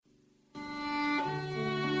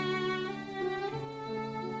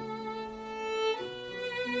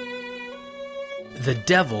The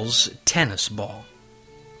Devil's Tennis Ball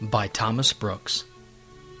by Thomas Brooks.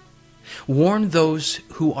 Warn those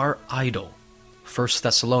who are idle. 1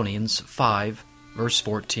 Thessalonians 5, verse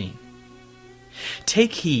 14.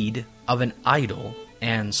 Take heed of an idle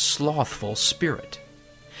and slothful spirit.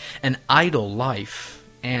 An idle life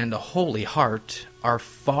and a holy heart are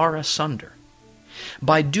far asunder.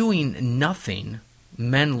 By doing nothing,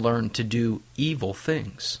 men learn to do evil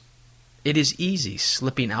things. It is easy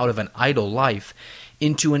slipping out of an idle life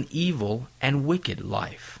into an evil and wicked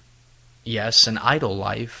life. Yes, an idle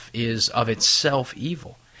life is of itself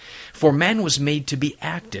evil, for man was made to be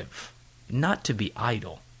active, not to be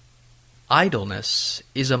idle. Idleness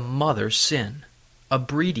is a mother sin, a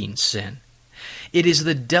breeding sin. It is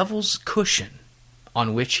the devil's cushion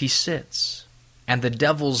on which he sits, and the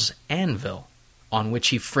devil's anvil on which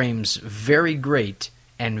he frames very great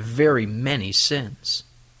and very many sins.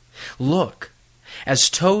 Look, as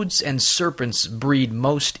toads and serpents breed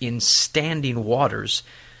most in standing waters,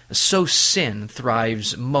 so sin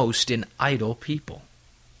thrives most in idle people.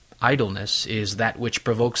 Idleness is that which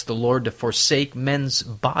provokes the Lord to forsake men's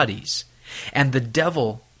bodies, and the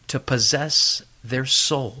devil to possess their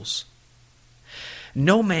souls.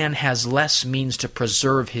 No man has less means to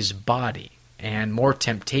preserve his body, and more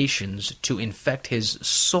temptations to infect his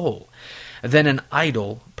soul, than an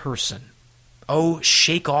idle person. Oh,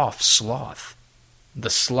 shake off sloth. The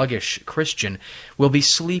sluggish Christian will be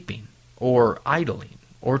sleeping, or idling,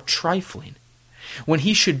 or trifling, when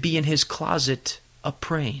he should be in his closet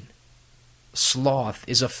a-praying. Sloth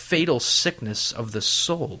is a fatal sickness of the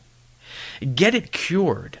soul. Get it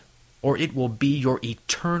cured, or it will be your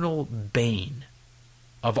eternal bane.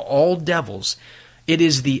 Of all devils, it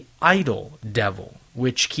is the idle devil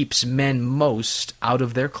which keeps men most out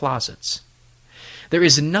of their closets. There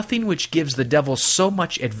is nothing which gives the devil so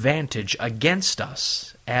much advantage against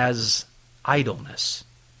us as idleness.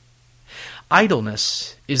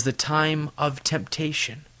 Idleness is the time of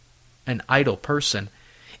temptation. An idle person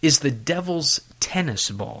is the devil's tennis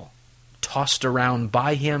ball, tossed around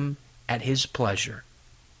by him at his pleasure.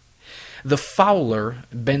 The fowler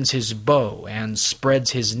bends his bow and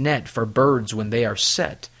spreads his net for birds when they are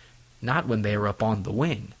set, not when they are up on the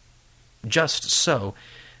wing. Just so,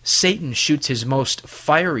 Satan shoots his most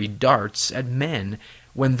fiery darts at men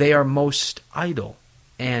when they are most idle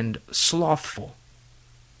and slothful.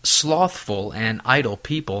 Slothful and idle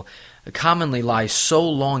people commonly lie so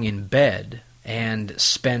long in bed and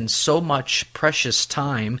spend so much precious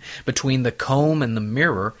time between the comb and the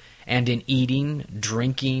mirror and in eating,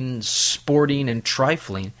 drinking, sporting, and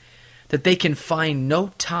trifling that they can find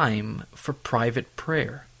no time for private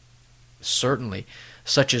prayer. Certainly,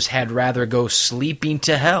 such as had rather go sleeping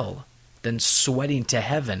to hell than sweating to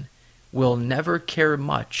heaven will never care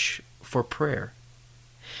much for prayer.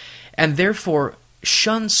 And therefore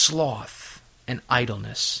shun sloth and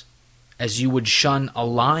idleness as you would shun a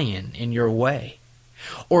lion in your way,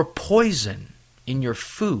 or poison in your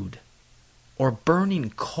food, or burning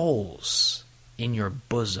coals in your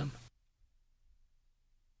bosom.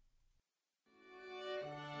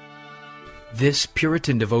 This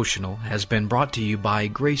Puritan devotional has been brought to you by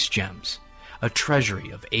Grace Gems, a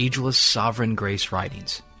treasury of ageless sovereign grace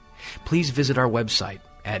writings. Please visit our website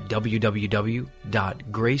at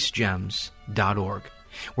www.gracegems.org,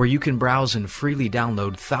 where you can browse and freely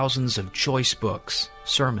download thousands of choice books,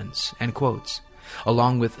 sermons, and quotes,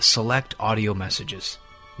 along with select audio messages.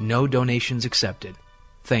 No donations accepted.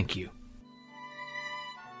 Thank you.